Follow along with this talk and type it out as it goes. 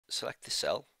select the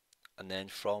cell, and then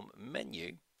from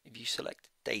menu, if you select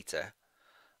data,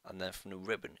 and then from the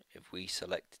ribbon, if we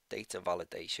select data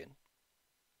validation,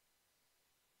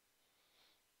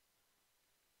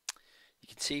 you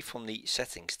can see from the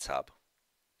settings tab,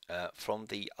 from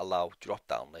the allow drop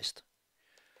down list,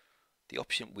 the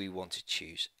option we want to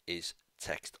choose is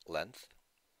text length,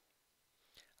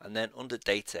 and then under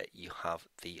data you have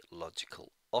the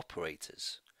logical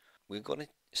operators. We're going to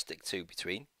stick to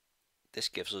between. This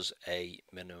gives us a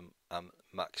minimum and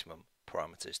maximum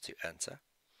parameters to enter.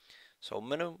 So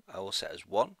minimum I will set as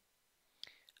 1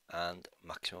 and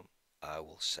maximum I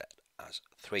will set as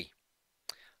 3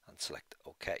 and select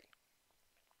OK.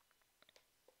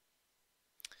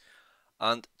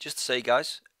 And just to say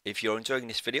guys, if you're enjoying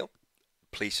this video,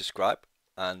 please subscribe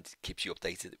and keeps you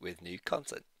updated with new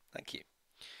content. Thank you.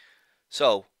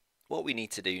 So what we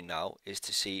need to do now is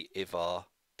to see if our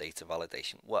data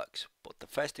validation works. But the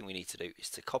first thing we need to do is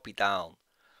to copy down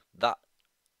that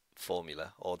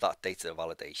formula or that data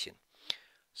validation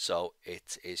so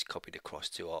it is copied across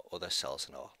to our other cells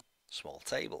in our small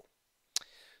table.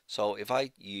 So if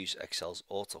I use Excel's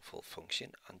autofill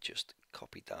function and just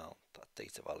copy down that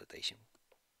data validation.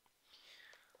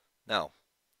 Now,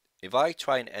 if I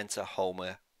try and enter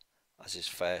Homer as his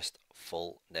first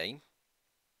full name,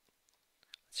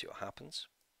 let's see what happens.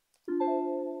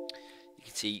 You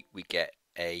can see we get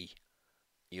a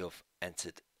 "you've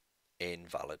entered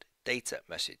invalid data"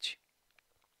 message.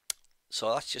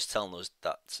 So that's just telling us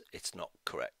that it's not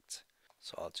correct.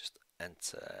 So I'll just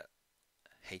enter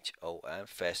HOM,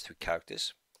 first 3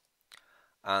 characters,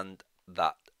 and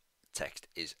that text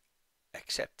is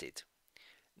accepted.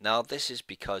 Now this is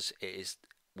because it is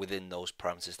within those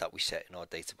parameters that we set in our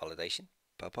data validation.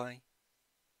 Bye bye.